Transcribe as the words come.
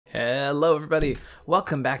Hello everybody,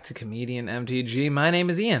 welcome back to Comedian MTG. My name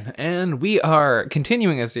is Ian, and we are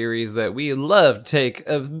continuing a series that we love to take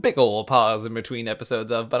a big ol' pause in between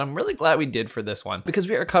episodes of, but I'm really glad we did for this one, because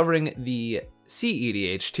we are covering the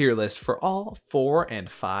cEDH tier list for all 4 and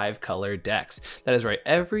 5 color decks. That is right,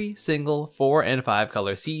 every single 4 and 5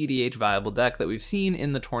 color cEDH viable deck that we've seen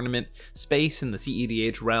in the tournament space in the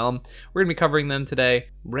cEDH realm. We're gonna be covering them today,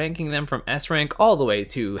 ranking them from S rank all the way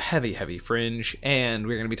to heavy fringe, and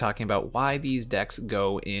we're gonna be talking about why these decks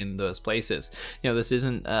go in those places. You know, this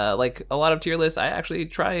isn't like a lot of tier lists. I actually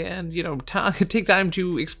try and, you know, take time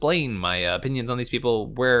to explain my opinions on these people,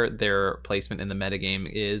 where their placement in the metagame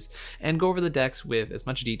is, and go over the decks with as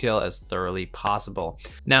much detail as thoroughly possible.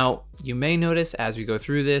 Now, you may notice as we go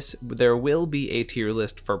through this, there will be a tier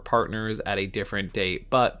list for partners at a different date,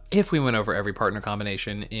 but if we went over every partner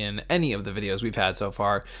combination in any of the videos we've had so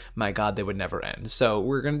far, my god, they would never end. So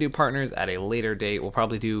we're going to do partners at a later date. We'll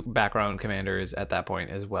probably do background commanders at that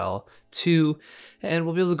point as well too, and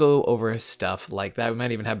we'll be able to go over stuff like that. We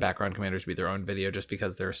might even have background commanders be their own video just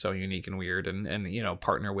because they're so unique and weird, and you know,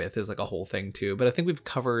 partner with is like a whole thing too, but I think we've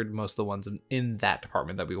covered most of the ones in that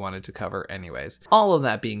department that we wanted to cover anyways. All of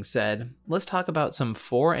that being said, let's talk about some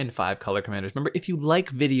 4 and 5 color commanders. Remember, if you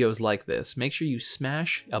like videos like this, make sure you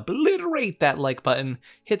obliterate that like button,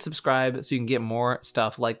 hit subscribe so you can get more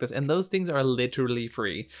stuff like this, and those things are literally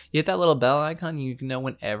free. You hit that little bell icon, you can know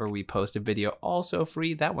whenever we post a video, also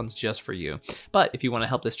free. That one's just for you. But if you want to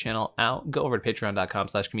help this channel out, go over to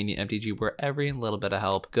patreon.com/comedianmtg, where every little bit of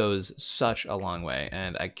help goes such a long way,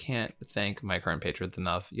 and I can't thank my current patrons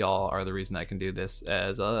enough. Y'all are the reason I can do this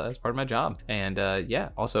as part of my job. And yeah,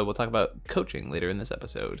 also we'll talk about coaching later in this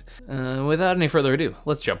episode. Without any further ado,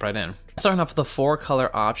 let's jump right in. Starting off with the 4 color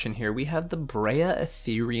option here, we have the Brea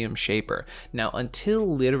Ethereum Shaper. Now,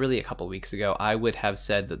 until literally a couple weeks ago, I would have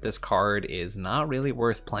said that this card is not really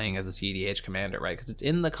worth playing as a cEDH commander, right? Because it's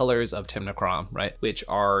in the colors of Timnacrom, right? Which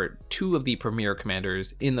are 2 of the premier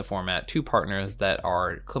commanders in the format, 2 partners that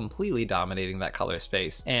are completely dominating that color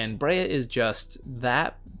space. And Brea is just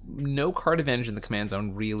that no card advantage in the command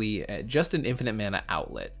zone, really just an infinite mana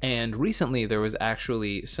outlet. And recently there was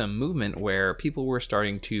actually some movement where people were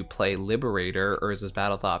starting to play Liberator, Urza's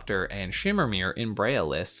Battlethopter, and Shimmermere in Brea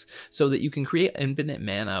lists, so that you can create infinite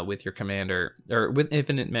mana with your commander, or with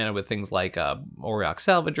infinite mana with things like Auriok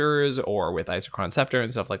Salvagers or with Isochron Scepter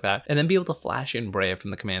and stuff like that, and then be able to flash in Brea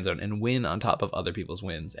from the command zone and win on top of other people's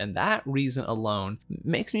wins. And that reason alone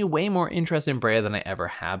makes me way more interested in Brea than I ever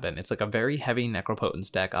have been. It's like a very heavy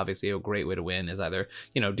Necropotence deck. Obviously a great way to win is either,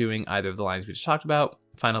 you know, doing either of the lines we just talked about,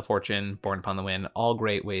 Final Fortune, Born Upon the Wind, all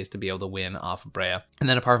great ways to be able to win off of Brea. And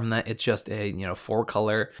then apart from that, it's just a, you know, 4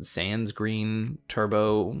 color Sands green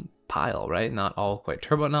turbo pile, right? Not all quite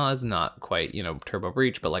Turbo Naz, not quite, you know, Turbo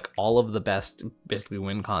Breach, but like all of the best basically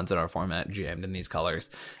win cons in our format jammed in these colors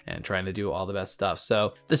and trying to do all the best stuff.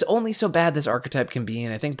 So there's only so bad this archetype can be,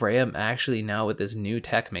 and I think Brea actually now with this new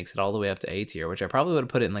tech makes it all the way up to A tier, which I probably would have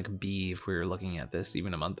put it in like B if we were looking at this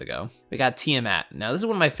even a month ago. We got Tiamat. Now this is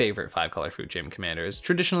one of my favorite 5 color food chain commanders.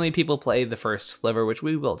 Traditionally people play the first sliver, which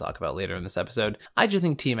we will talk about later in this episode. I just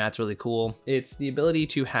think Tiamat's really cool. It's the ability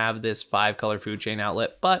to have this 5 color food chain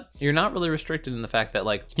outlet, but you're not really restricted in the fact that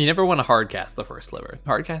like you never want to hard cast the first sliver.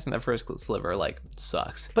 Hard casting that first sliver like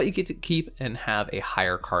sucks, but you get to keep and have a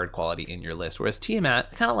higher card quality in your list, whereas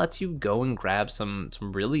Tiamat kind of lets you go and grab some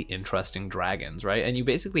really interesting dragons, right? And you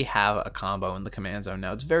basically have a combo in the command zone.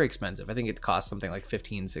 Now it's very expensive. I think it costs something like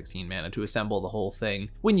 15-16 mana to assemble the whole thing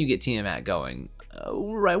when you get Tiamat going,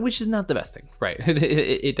 right? Which is not the best thing, right?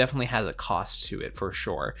 It definitely has a cost to it for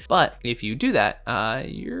sure, but if you do that,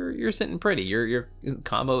 you're sitting pretty. Your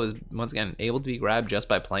combo is once again able to be grabbed just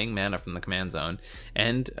by playing mana from the command zone.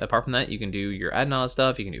 And apart from that, you can do your ad nauseam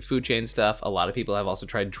stuff, you can do food chain stuff. A lot of people have also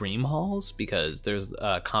tried dream halls, because there's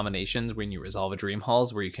combinations when you resolve a dream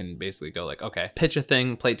halls where you can basically go like, okay, pitch a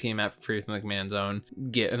thing, play Tiamat for free from the command zone,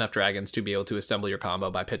 get enough dragons to be able to assemble your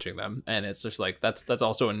combo by pitching them. And it's just like that's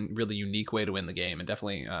also a really unique way to win the game, and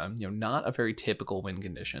definitely you know, not a very typical win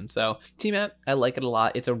condition. So Tiamat, I like it a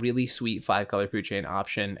lot. It's a really sweet 5 color food chain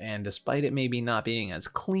option, and despite it maybe not being as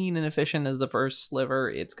clean and efficient as the first sliver,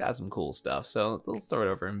 it's got some cool stuff. So let's throw it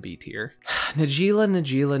over in B tier.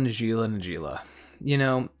 Najeela. you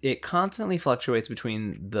know, it constantly fluctuates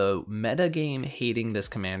between the metagame hating this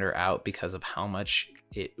commander out because of how much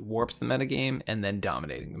it warps the metagame and then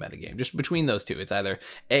dominating the metagame. Just between those two, it's either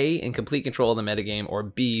A, in complete control of the metagame, or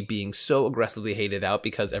B, being so aggressively hated out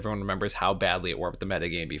because everyone remembers how badly it warped the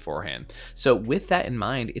metagame beforehand. So with that in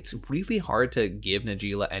mind, it's really hard to give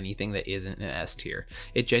Najeela anything that isn't an S tier.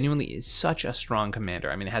 It genuinely is such a strong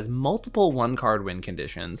commander. I mean, it has multiple one-card win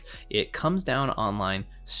conditions. It comes down online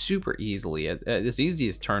super easily. As easy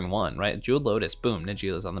as turn 1, right? Jeweled Lotus, boom,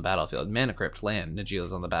 Najeela's on the battlefield. Mana Crypt, land,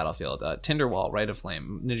 Najeela's on the battlefield. Tinderwall, Rite of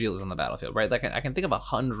Flame, Najeela's on the battlefield, right? Like, I can think of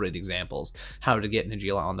 100 examples how to get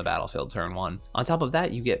Najeela on the battlefield turn 1. On top of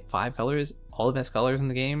that, you get 5 colors, all the best colors in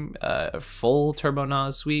the game, full Turbo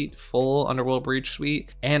Nas suite, full Underworld Breach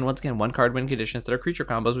suite, and once again, 1-card win conditions that are creature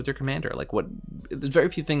combos with your commander. Like, there's very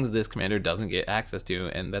few things this commander doesn't get access to,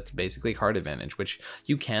 and that's basically card advantage, which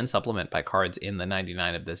you can supplement by cards in the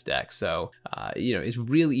 99 of this deck. So, you know, it's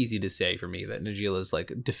really easy to say for me that Najeela is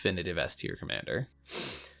like definitive S tier commander.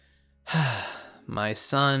 My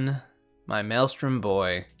son, my Maelstrom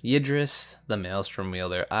boy, Yidris, the Maelstrom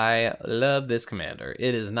Wielder. I love this commander.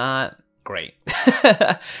 It is not great.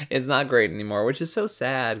 It's not great anymore, which is so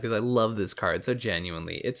sad because I love this card so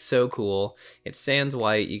genuinely. It's so cool. It's sans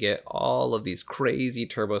white. You get all of these crazy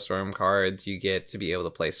Turbo Storm cards. You get to be able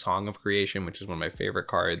to play Song of Creation, which is one of my favorite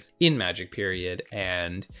cards in Magic period.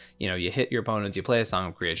 And, you know, you hit your opponents, you play a Song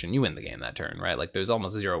of Creation, you win the game that turn, right? Like, there's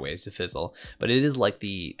almost 0 ways to fizzle, but it is like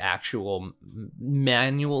the actual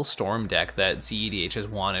manual Storm deck that cEDH has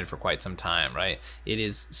wanted for quite some time, right? It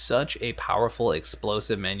is such a powerful,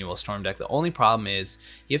 explosive manual Storm deck. The only problem is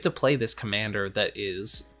you have to play this commander that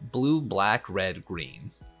is blue, black, red,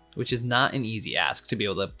 green, which is not an easy ask to be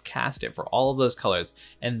able to cast it for all of those colors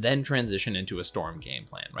and then transition into a Storm game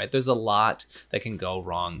plan, right? There's a lot that can go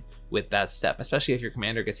wrong with that step, especially if your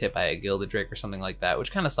commander gets hit by a Gilded Drake or something like that, which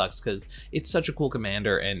kind of sucks because it's such a cool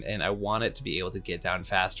commander and I want it to be able to get down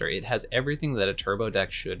faster. It has everything that a turbo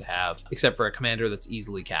deck should have, except for a commander that's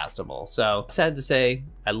easily castable. So sad to say,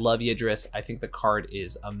 I love Yidris. I think the card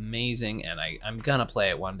is amazing and I'm gonna play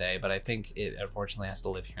it one day, but I think it unfortunately has to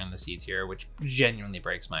live here in the C tier, which genuinely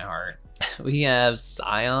breaks my heart. We have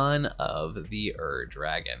Scion of the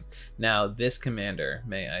Dragon. Now this commander,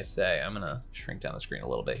 may I say, I'm gonna shrink down the screen a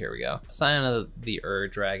little bit, here we go. Scion of the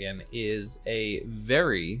Dragon is a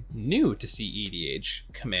very new to cEDH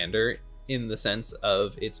commander in the sense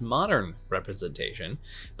of its modern representation,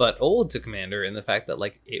 but old to commander in the fact that,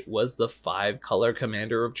 like, it was the 5-color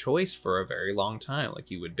commander of choice for a very long time.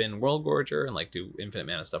 Like, you would bin World Gorger and like do infinite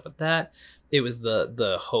mana stuff with that. It was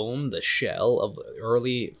the home, the shell of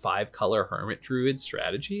early 5-color Hermit Druid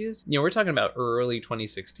strategies. You know, we're talking about early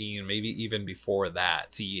 2016, maybe even before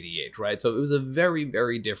that, cEDH, right? So it was a very,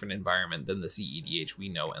 very different environment than the cEDH we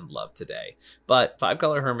know and love today. But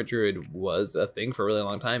 5-color Hermit Druid was a thing for a really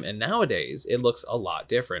long time, and nowadays it looks a lot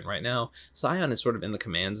different. Right now, Scion is sort of in the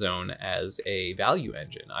command zone as a value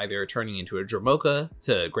engine, either turning into a Dromoka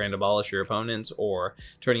to grand abolish your opponents, or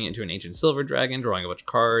turning it into an Ancient Silver Dragon, drawing a bunch of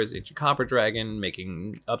cards, Ancient Copper Dragon,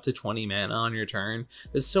 making up to 20 mana on your turn.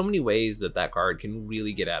 There's so many ways that that card can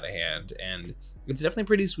really get out of hand, and it's definitely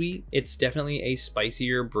pretty sweet. It's definitely a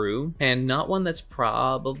spicier brew, and not one that's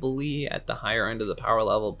probably at the higher end of the power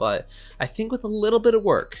level, but I think with a little bit of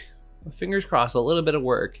work, fingers crossed, a little bit of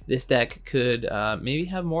work, this deck could maybe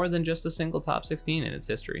have more than just a single top 16 in its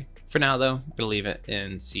history. For now though, I'm gonna leave it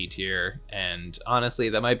in C tier, and honestly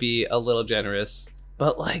that might be a little generous,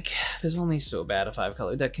 but like, there's only so bad a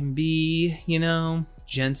 5-color deck can be, you know?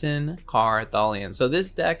 Jensen, Carr, Thalion. So this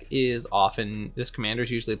deck is often, this commander is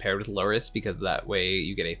usually paired with Lurrus because that way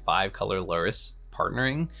you get a 5-color Lurrus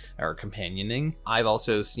partnering or companioning. I've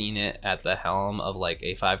also seen it at the helm of like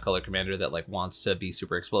a 5-color commander that like wants to be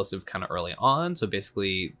super explosive kind of early on. So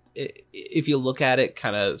basically, if you look at it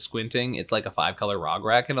kind of squinting, it's like a 5-color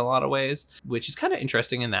Rograk in a lot of ways, which is kind of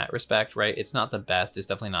interesting in that respect, right? It's not the best. It's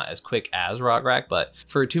definitely not as quick as Rograk, but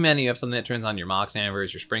for 2 mana, you have something that turns on your Mox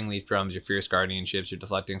Ambers, your Springleaf Drums, your Fierce Guardianships, your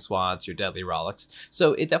Deflecting Swats, your Deadly Rollicks.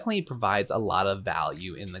 So it definitely provides a lot of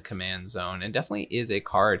value in the command zone, and definitely is a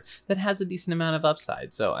card that has a decent amount of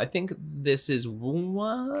upside. So I think this is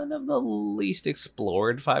one of the least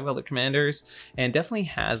explored 5-color commanders, and definitely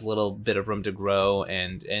has a little bit of room to grow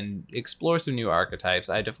and explore some new archetypes.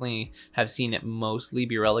 I definitely have seen it mostly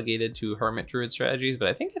be relegated to Hermit Druid strategies, but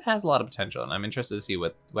I think it has a lot of potential, and I'm interested to see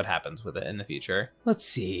what happens with it in the future. Let's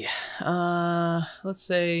see. Let's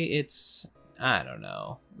say it's, I don't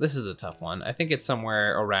know. This is a tough one. I think it's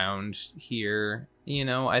somewhere around here. You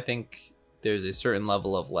know, I think there's a certain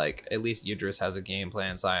level of like, at least Yidris has a game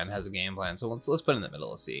plan, Scion has a game plan. So let's put it in the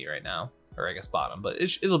middle of C right now. or I guess bottom, but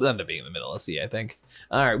it'll end up being in the middle of C, I think.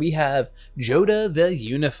 All right, we have Joda the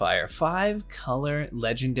Unifier, 5-color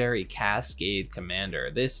legendary Cascade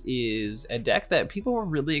Commander. This is a deck that people were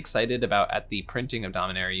really excited about at the printing of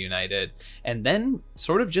Dominaria United, and then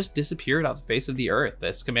sort of just disappeared off the face of the earth.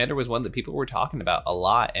 This commander was one that people were talking about a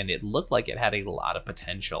lot, and it looked like it had a lot of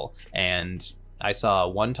potential. And I saw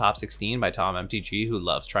one top 16 by Tom MTG, who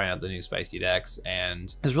loves trying out the new spicy decks,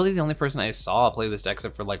 and is really the only person I saw play this deck,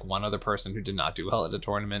 except for like one other person who did not do well at a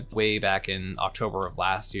tournament way back in October of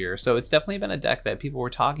last year. So it's definitely been a deck that people were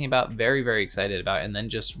talking about, very, very excited about, and then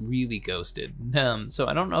just really ghosted. So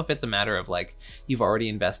I don't know if it's a matter of like you've already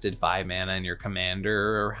invested 5 mana in your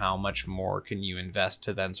commander, or how much more can you invest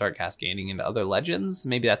to then start cascading into other legends.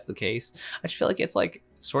 Maybe that's the case. I just feel like it's like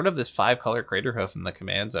sort of this 5-color Craterhoof in the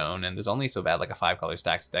command zone, and there's only so bad like a 5-color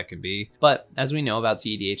Stax deck can be. But as we know about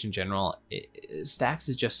cEDH in general, Stax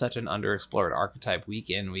is just such an underexplored archetype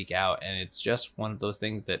week in, week out, and it's just one of those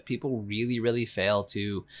things that people really, really fail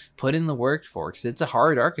to put in the work for, because it's a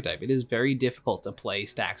hard archetype. It is very difficult to play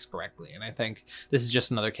Stax correctly, and I think this is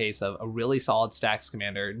just another case of a really solid Stax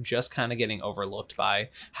commander just kind of getting overlooked by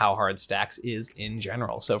how hard Stax is in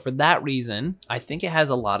general. So for that reason, I think it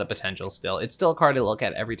has a lot of potential still. It's still a card to look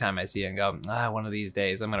at every time I see it and go, one of these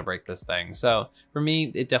days I'm gonna break this thing. So for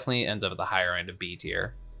me, it definitely ends up at the higher end of B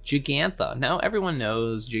tier. Gigantha. Now everyone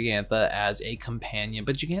knows Gigantha as a companion,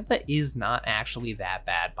 but Gigantha is not actually that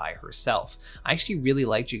bad by herself. I actually really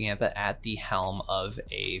like Gigantha at the helm of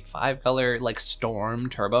a 5-color like Storm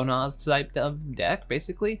Turbonauz type of deck,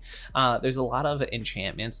 basically. There's a lot of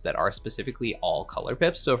enchantments that are specifically all color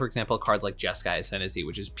pips. So for example, cards like Jeskai Ascendancy,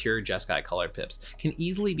 which is pure Jeskai color pips, can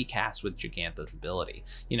easily be cast with Gigantha's ability.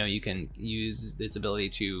 You know, you can use its ability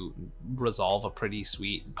to resolve a pretty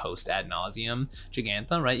sweet post ad nauseum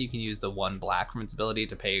Gigantha, right? You can use the 1 black from its ability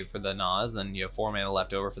to pay for the Naz, then you have 4 mana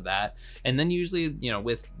left over for that. And then usually, you know,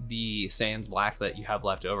 with the Sans black that you have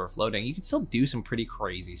left over floating, you can still do some pretty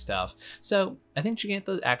crazy stuff. So I think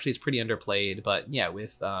Gigantha actually is pretty underplayed, but yeah,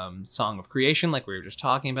 with Song of Creation, like we were just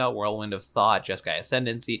talking about, Whirlwind of Thought, Jeskai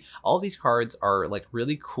Ascendancy, all these cards are like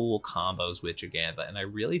really cool combos with Gigantha, and I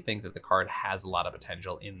really think that the card has a lot of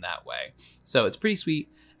potential in that way. So it's pretty sweet,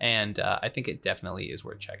 and I think it definitely is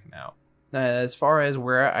worth checking out. As far as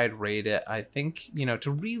where I'd rate it, I think, you know,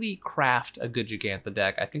 to really craft a good Gigantha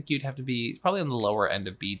deck, I think you'd have to be probably on the lower end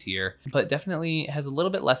of B tier, but definitely has a little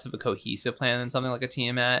bit less of a cohesive plan than something like a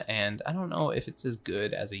Tiamat, and I don't know if it's as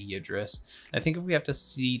good as a Yidris. I think if we have to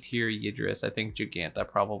C tier Yidris, I think Gigantha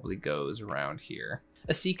probably goes around here.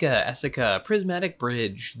 Esika, Prismatic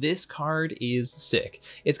Bridge. This card is sick.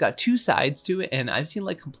 It's got 2 sides to it, and I've seen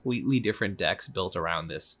like completely different decks built around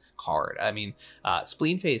this card. I mean,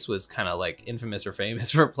 Spleenface was kind of like infamous or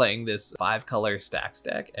famous for playing this 5-color Stax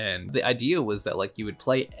deck, and the idea was that like you would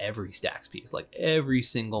play every Stax piece, like every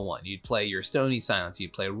single one. You'd play your Stony Silence,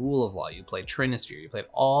 you'd play Rule of Law, you'd play Trinisphere, you played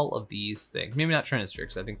all of these things. Maybe not Trinisphere,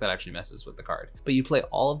 because I think that actually messes with the card, but you play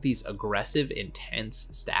all of these aggressive, intense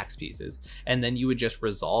Stax pieces, and then you would just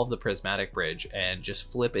resolve the Prismatic Bridge and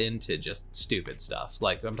just flip into just stupid stuff.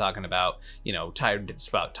 Like I'm talking about, you know,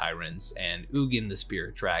 Spout Tyrants and Ugin the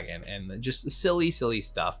Spirit Dragon, and just silly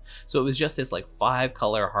stuff. So it was just this like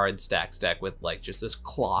 5-color hard Stax deck with like just this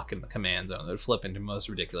clock in the command zone that would flip into most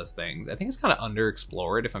ridiculous things. I think it's kind of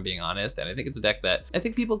underexplored, if I'm being honest, and I think it's a deck that I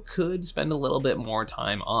think people could spend a little bit more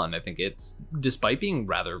time on. I think it's, despite being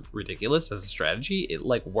rather ridiculous as a strategy, it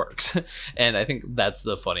like works. And I think that's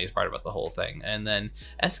the funniest part about the whole thing. And then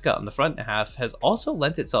Esika on the front half has also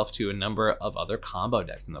lent itself to a number of other combo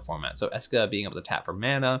decks in the format. So Esika being able to tap for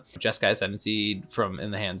mana, Jeskai Ascendancy from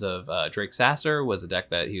in the hands of Drake Sasser was a deck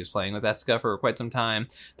that he was playing with Esika for quite some time.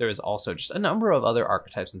 There is also just a number of other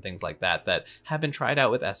archetypes and things like that that have been tried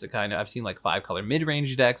out with Esika. I know I've seen like 5-color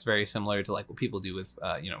mid-range decks, very similar to like what people do with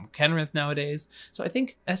you know, Kenrith nowadays. So I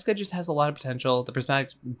think Esika just has a lot of potential. The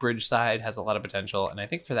Prismatic Bridge side has a lot of potential, and I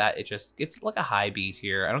think for that it just gets like a high B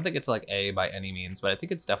tier. I don't think it's like A by any means, but I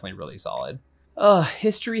think it's definitely really solid.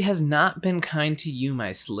 History has not been kind to you,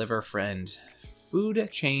 my sliver friend. Food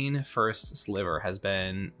Chain First Sliver has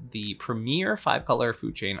been the premier 5-color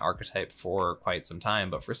food chain archetype for quite some time,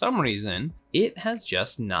 but for some reason, it has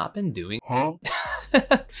just not been doing.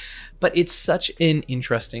 But it's such an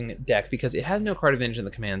interesting deck because it has no card advantage in the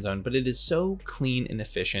command zone, but it is so clean and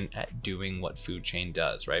efficient at doing what Food Chain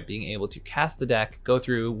does, right? Being able to cast the deck, go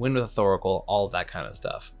through, win with Thoracle, all of that kind of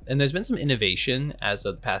stuff. And there's been some innovation as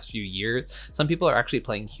of the past few years. Some people are actually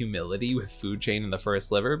playing Humility with Food Chain in the first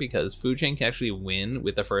sliver because Food Chain can actually win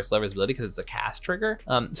with the first sliver's ability because it's a cast trigger.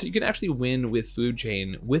 So you can actually win with Food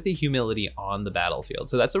Chain with a Humility on the battlefield.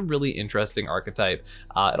 So that's a really interesting interesting archetype.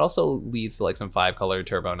 It also leads to like some 5-color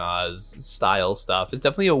Turbo Nas style stuff. It's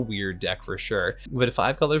definitely a weird deck for sure, but a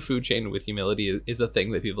 5-color food chain with humility is a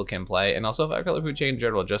thing that people can play, and also a 5-color food chain in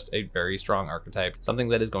general, just a very strong archetype, something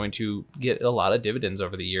that is going to get a lot of dividends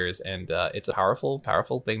over the years, and it's a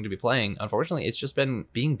powerful thing to be playing. Unfortunately, it's just been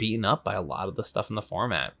being beaten up by a lot of the stuff in the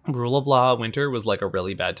format. Rule of Law Winter was like a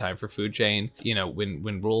really bad time for food chain. You know,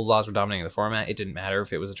 when Rule of Laws were dominating the format, it didn't matter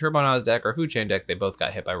if it was a Turbo Nas deck or a food chain deck, they both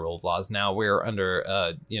got hit by Rule of Laws. Now we're under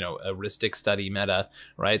a heuristic study meta,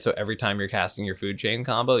 right? So every time you're casting your food chain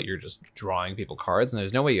combo, you're just drawing people cards, and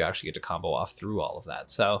there's no way you actually get to combo off through all of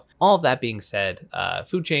that. So all of that being said,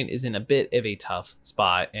 food chain is in a bit of a tough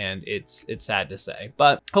spot, and it's sad to say,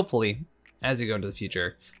 but hopefully as we go into the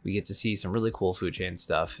future, we get to see some really cool food chain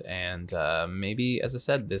stuff, and maybe, as I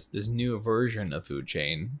said, this new version of food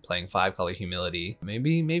chain playing 5-color humility,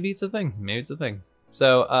 maybe it's a thing. Maybe it's a thing.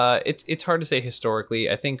 So it's hard to say historically.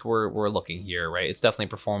 I think we're looking here, right? It's definitely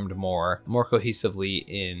performed more cohesively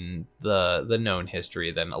in the known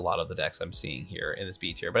history than a lot of the decks I'm seeing here in this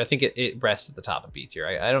B tier. But I think it rests at the top of B tier.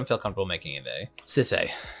 I don't feel comfortable making it A.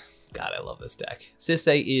 cEDH's. God, I love this deck.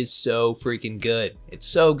 cEDH's is so freaking good. It's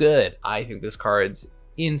so good. I think this card's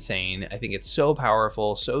insane. I think it's so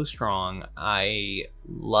powerful, so strong. I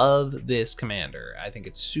love this commander. I think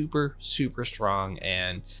it's super strong,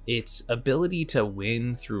 and its ability to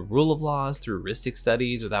win through Rule of Laws, through heuristic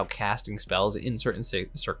studies without casting spells in certain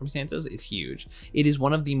circumstances is huge. It is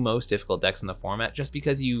one of the most difficult decks in the format, just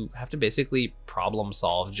because you have to basically problem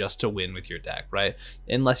solve just to win with your deck, right?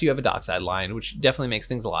 Unless you have a dockside line, which definitely makes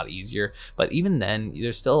things a lot easier, but even then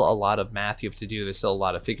there's still a lot of math you have to do. There's still a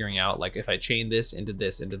lot of figuring out, like, if I chain this into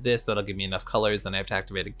this into this, that'll give me enough colors, then I have to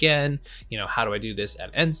activate again. You know, how do I do this at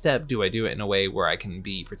end step? Do I do it in a way where I can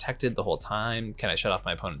be protected the whole time? Can I shut off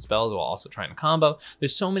my opponent's spells while also trying to combo?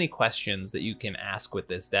 There's so many questions that you can ask with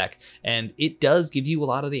this deck, and it does give you a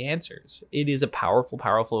lot of the answers. It is a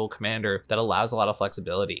powerful commander that allows a lot of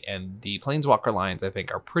flexibility, and the Planeswalker lines, I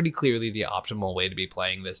think, are pretty clearly the optimal way to be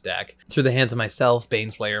playing this deck. Through the hands of myself,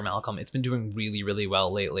 Baneslayer, Malcolm, it's been doing really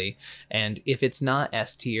well lately, and if it's not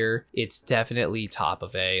S tier, it's definitely top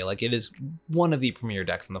of A. Like, it is one of the premier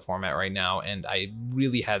decks in the format right now, and I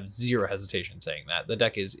really have zero hesitation saying that. The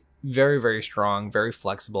deck is very strong, very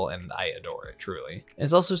flexible, and I adore it, truly.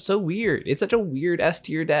 It's also so weird. It's such a weird S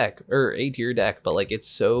tier deck, or A tier deck, but like, it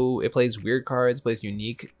plays weird cards, plays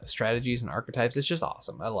unique strategies and archetypes. It's just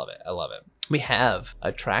awesome. I love it. We have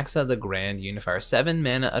Atraxa the Grand Unifier,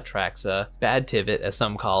 7-mana Atraxa, Bad Tivit as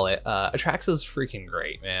some call it. Atraxa's freaking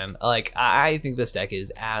great, man. Like, I think this deck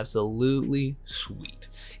is absolutely sweet.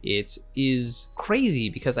 It is crazy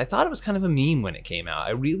because I thought it was kind of a meme when it came out.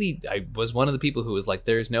 I was one of the people who was like,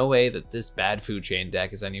 there's no way that this bad food chain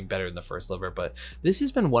deck is any better than the first sliver, but this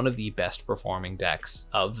has been one of the best performing decks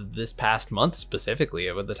of this past month, specifically.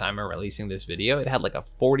 At the time of releasing this video, it had like a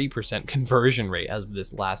 40% conversion rate as of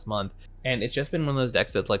this last month. And it's just been one of those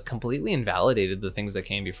decks that's like completely invalidated the things that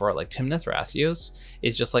came before it. Like, Tymna Thrasios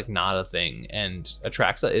is just like not a thing, and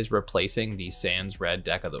Atraxa is replacing the Sans Red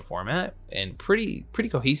deck of the format, and pretty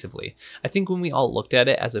cohesively. I think when we all looked at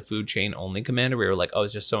it as a food chain only commander, we were like, oh,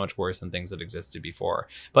 it's just so much worse than things that existed before.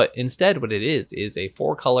 But instead, what it is a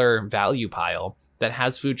 4-color value pile that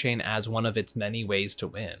has food chain as one of its many ways to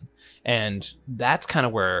win. And that's kind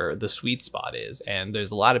of where the sweet spot is. And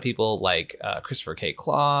there's a lot of people like Christopher K.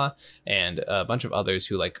 Claw and a bunch of others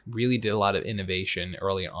who like really did a lot of innovation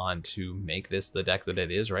early on to make this the deck that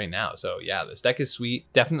it is right now. So yeah, this deck is sweet.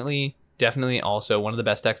 Definitely also one of the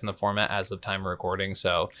best decks in the format as of time of recording.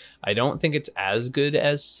 So I don't think it's as good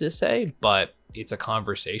as cEDH's, but it's a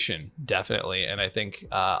conversation, definitely. And I think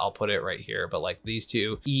I'll put it right here, but like, these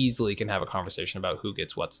two easily can have a conversation about who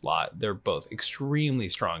gets what slot. They're both extremely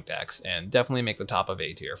strong decks and definitely make the top of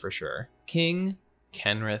A tier for sure. King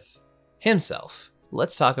Kenrith himself.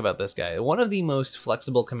 Let's talk about this guy. One of the most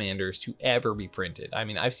flexible commanders to ever be printed. I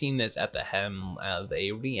mean, I've seen this at the helm of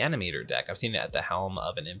a Reanimator deck. I've seen it at the helm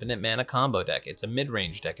of an infinite mana combo deck. It's a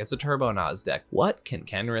mid-range deck. It's a Turbo Nas deck. What can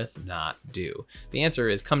Kenrith not do? The answer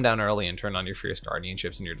is come down early and turn on your Fierce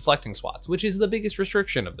Guardianships and your Deflecting Swats, which is the biggest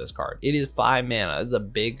restriction of this card. It is 5 mana. It's a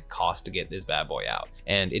big cost to get this bad boy out.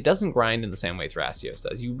 And it doesn't grind in the same way Thrasios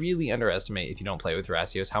does. You really underestimate, if you don't play with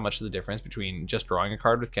Thrasios, how much of the difference between just drawing a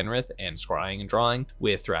card with Kenrith and scrying and drawing going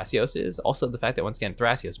with Thrasios is. Also the fact that once again,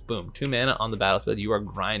 Thrasios, boom, 2 mana on the battlefield, you are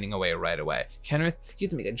grinding away right away. Kenrith, you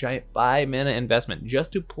have to make a giant 5 mana investment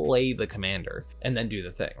just to play the commander and then do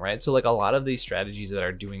the thing, right? So like a lot of these strategies that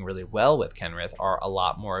are doing really well with Kenrith are a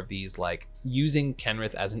lot more of these like using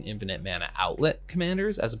Kenrith as an infinite mana outlet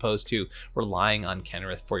commanders, as opposed to relying on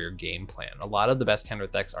Kenrith for your game plan. A lot of the best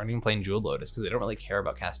Kenrith decks aren't even playing Jewel Lotus because they don't really care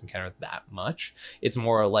about casting Kenrith that much. It's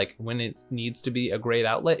more like when it needs to be a great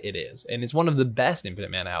outlet, it is. And it's one of the best infinite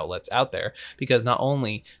mana outlets out there because not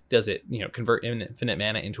only does it, you know, convert infinite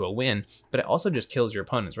mana into a win, but it also just kills your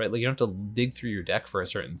opponents, right? Like you don't have to dig through your deck for a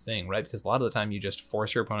certain thing, right? Because a lot of the time you just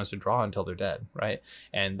force your opponents to draw until they're dead, right?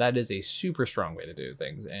 And that is a super strong way to do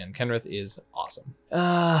things. And Kenrith is awesome.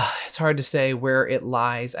 It's hard to say where it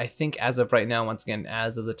lies. I think as of right now, once again,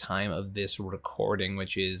 as of the time of this recording,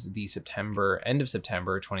 which is the end of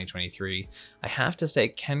September 2023, I have to say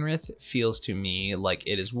Kenrith feels to me like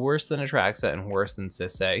it is worse than Atraxa and worse than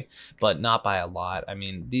Sisay, but not by a lot. I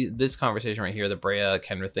mean, this conversation right here, the Brea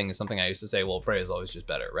Kenrith thing, is something I used to say, well, Brea is always just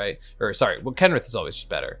better, right? Or sorry, well, Kenrith is always just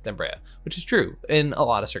better than Brea, which is true in a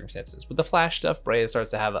lot of circumstances. With the flash stuff, Brea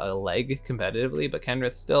starts to have a leg competitively, but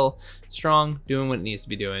Kenrith's still strong, doing what it needs to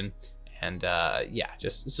be doing, and yeah,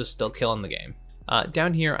 just still killing the game.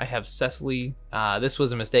 Down here, I have Cecily. This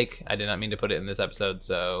was a mistake. I did not mean to put it in this episode,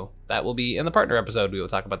 so that will be in the partner episode. We will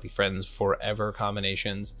talk about the Friends Forever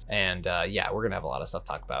combinations, and yeah, we're gonna have a lot of stuff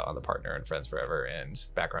to talk about on the partner and Friends Forever and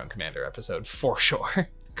Background Commander episode for sure.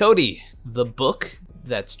 Cody, the book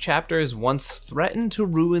that's chapters once threatened to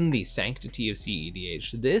ruin the sanctity of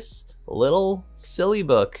cEDH. This little silly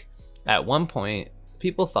book, at one point,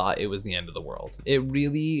 people thought it was the end of the world. It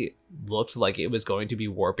really looked like it was going to be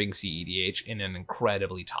warping cEDH in an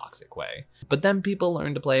incredibly toxic way. But then people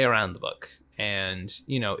learned to play around the book. And,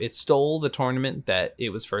 you know, it stole the tournament that it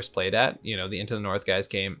was first played at. You know, the Into the North guys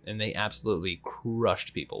came and they absolutely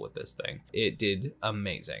crushed people with this thing. It did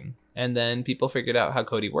amazing. And then people figured out how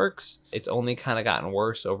Cody works. It's only kind of gotten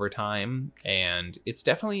worse over time. And it's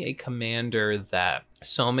definitely a commander that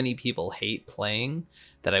so many people hate playing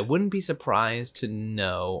that I wouldn't be surprised to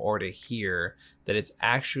know or to hear that it's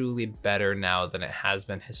actually better now than it has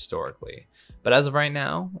been historically. But as of right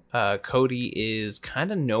now, Cody is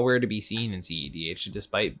kind of nowhere to be seen in cEDH,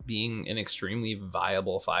 despite being an extremely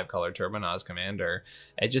viable 5-color Turbonos commander.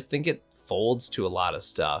 I just think it folds to a lot of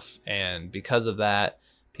stuff. And because of that,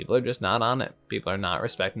 people are just not on it. People are not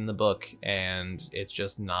respecting the book, and it's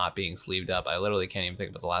just not being sleeved up. I literally can't even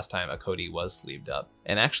think about the last time a Cody was sleeved up.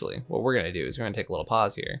 And actually, what we're going to do is we're going to take a little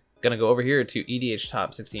pause here. Going to go over here to EDH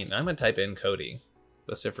Top 16, and I'm going to type in Cody.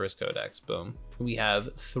 Vociferous Codex, boom. We have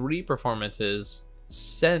 3 performances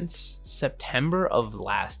since September of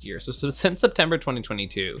last year. So since September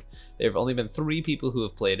 2022, there have only been 3 people who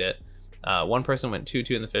have played it. One person went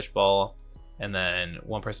 2-2 in the fishbowl, and then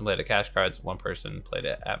one person played at Cash Cards, one person played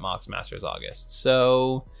it at Mox Masters August.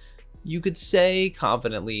 So you could say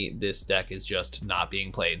confidently this deck is just not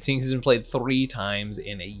being played, seeing it's been played 3 times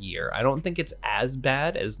in a year. I don't think it's as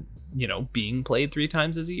bad as, you know, being played 3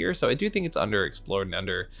 times as a year. So I do think it's underexplored and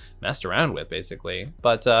under messed around with, basically.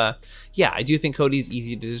 But yeah, I do think Cody's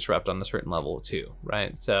easy to disrupt on a certain level too,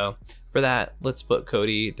 right? So for that, let's put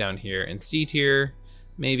Cody down here in C tier,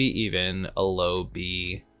 maybe even a low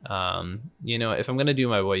B. You know, if I'm gonna do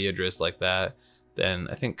my boy Yidris like that, then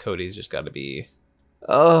I think Cody's just got to be.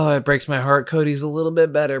 Oh, it breaks my heart. Cody's a little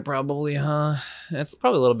bit better, probably, huh? It's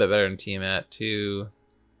probably a little bit better than T-Mat too.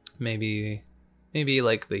 Maybe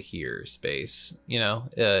like the here space. You know,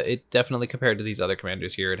 it definitely, compared to these other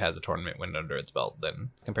commanders here, it has a tournament win under its belt than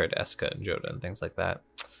compared to Eska and Joda and things like that.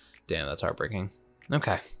 Damn, that's heartbreaking.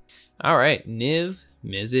 Okay. All right, Niv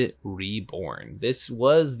Mizzet Reborn. This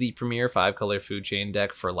was the premier 5-color food chain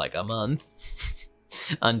deck for like a month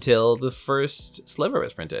until the first sliver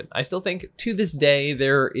was printed. I still think to this day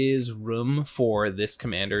there is room for this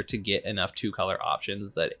commander to get enough 2-color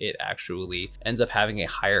options that it actually ends up having a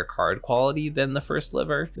higher card quality than the first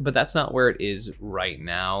sliver, but that's not where it is right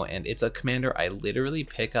now. And it's a commander I literally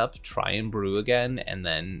pick up, try and brew again, and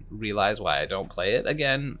then realize why I don't play it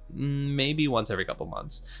again maybe once every couple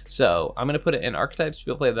months. So I'm going to put it in archetypes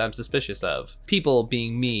people play that I'm suspicious of, people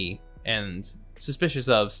being me, and suspicious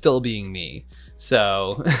of still being me.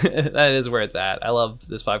 So that is where it's at. I love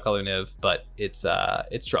this 5-color Niv, but it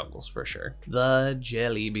struggles for sure. The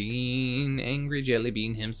Jelly Bean, angry Jelly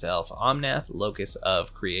Bean himself, Omnath, Locus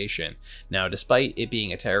of Creation. Now, despite it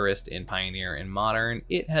being a terrorist in Pioneer and Modern,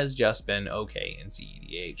 it has just been okay in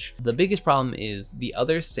cEDH. The biggest problem is the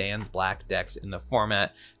other Sans Black decks in the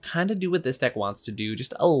format kind of do what this deck wants to do,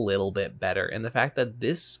 just a little bit better. And the fact that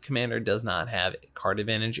this commander does not have card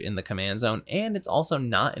advantage in the command zone, and it's also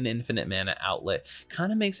not an infinite mana outlet outlet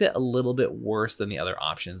kind of makes it a little bit worse than the other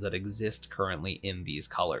options that exist currently in these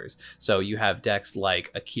colors. So you have decks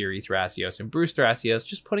like Akiri Thrasios and Bruce Thrasios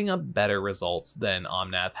just putting up better results than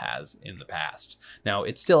Omnath has in the past. Now,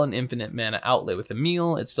 it's still an infinite mana outlet with a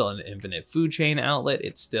meal. It's still an infinite food chain outlet.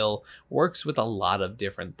 It still works with a lot of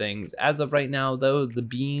different things. As of right now, though, the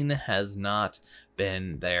bean has not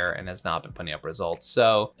been there and has not been putting up results.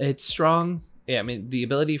 So it's strong. Yeah, I mean, the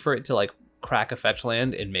ability for it to like crack a fetch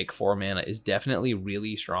land and make 4 mana is definitely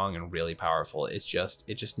really strong and really powerful. It's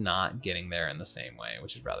just not getting there in the same way,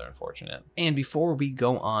 which is rather unfortunate. And before we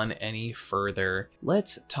go on any further,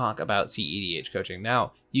 let's talk about cEDH coaching.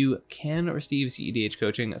 Now, you can receive cEDH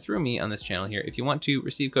coaching through me on this channel here. If you want to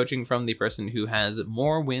receive coaching from the person who has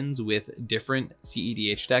more wins with different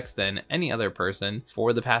cEDH decks than any other person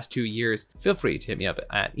for the past 2 years, feel free to hit me up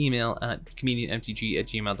at email at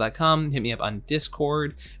comedianmtg@gmail.com, hit me up on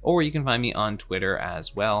Discord, or you can find me on Twitter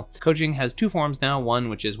as well. Coaching has 2 forms now. One,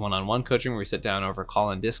 which is one-on-one coaching, where we sit down over call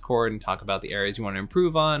on Discord and talk about the areas you want to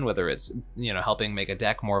improve on, whether it's, you know, helping make a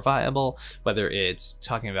deck more viable, whether it's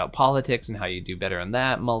talking about politics and how you do better on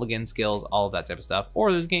that, mulligan skills, all of that type of stuff.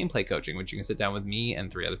 Or there's gameplay coaching, which you can sit down with me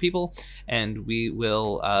and 3 other people, and we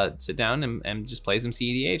will sit down and just play some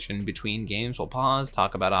cEDH, and between games we'll pause,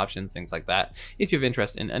 talk about options, things like that. If you have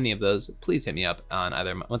interest in any of those, please hit me up on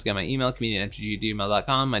either, once again, my email,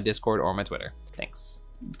 comedianmtg@gmail.com, my Discord, or my Twitter. Thanks.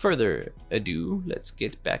 Further ado, let's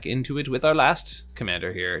get back into it with our last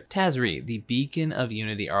commander here. Tazri, the Beacon of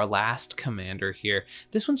Unity, our last commander here.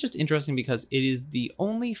 This one's just interesting because it is the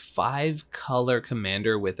only 5-color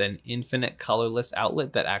commander with an infinite colorless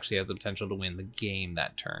outlet that actually has the potential to win the game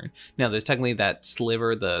that turn. Now, there's technically that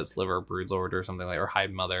Sliver, the Sliver Broodlord or something like, or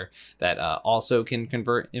Hide Mother, that also can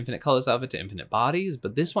convert infinite colorless outfit to infinite bodies,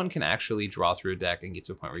 but this one can actually draw through a deck and get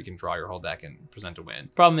to a point where you can draw your whole deck and present a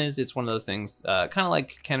win. Problem is, it's one of those things, kind of like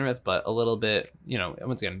Kenrith, but a little bit, you know,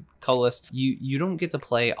 once again, colorless. You don't get to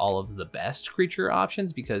play all of the best creature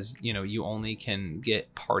options because, you know, you only can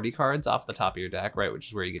get party cards off the top of your deck, right? Which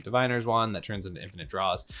is where you get Diviner's Wand that turns into infinite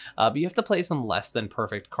draws. But you have to play some less than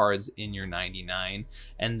perfect cards in your 99,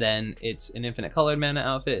 and then it's an infinite colored mana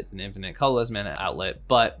outfit. It's an infinite colorless mana outlet,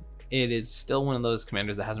 but it is still one of those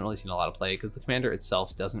commanders that hasn't really seen a lot of play because the commander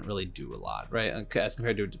itself doesn't really do a lot, right? As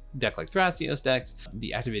compared to a deck like Thrasios decks,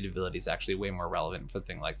 the activated ability is actually way more relevant for a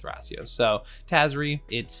thing like Thrasios. So Tazri,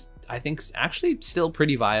 it's, I think, actually still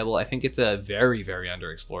pretty viable. I think it's a very, very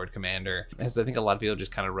underexplored commander, as I think a lot of people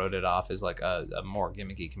just kind of wrote it off as like a more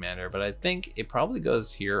gimmicky commander, but I think it probably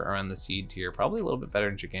goes here around the seed tier, probably a little bit better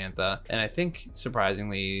than Gigantha, and I think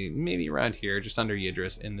surprisingly maybe around here, just under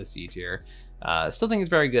Yidris in the C tier. Still think it's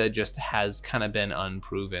very good, just has kind of been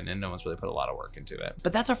unproven and no one's really put a lot of work into it.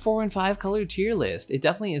 But that's our 4 and 5 color tier list. It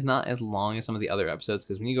definitely is not as long as some of the other episodes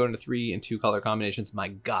because when you go into 3 and 2 color combinations, my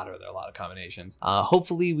God, are there a lot of combinations.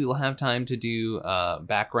 Hopefully we will have time to do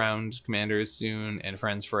background commanders soon and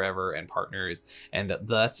friends forever and partners. And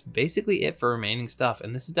that's basically it for remaining stuff.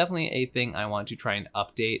 And this is definitely a thing I want to try and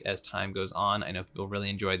update as time goes on. I know people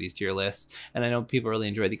really enjoy these tier lists and I know people really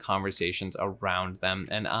enjoy the conversations around them.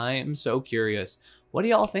 And I am so curious, what do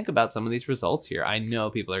y'all think about some of these results here? I know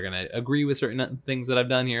people are going to agree with certain things that I've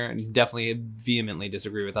done here and definitely vehemently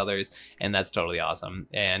disagree with others, and that's totally awesome.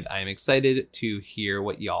 And I'm excited to hear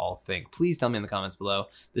what y'all think. Please tell me in the comments below.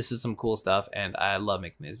 This is some cool stuff, and I love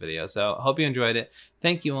making these videos. So I hope you enjoyed it.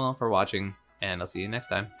 Thank you all for watching, and I'll see you next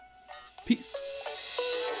time. Peace.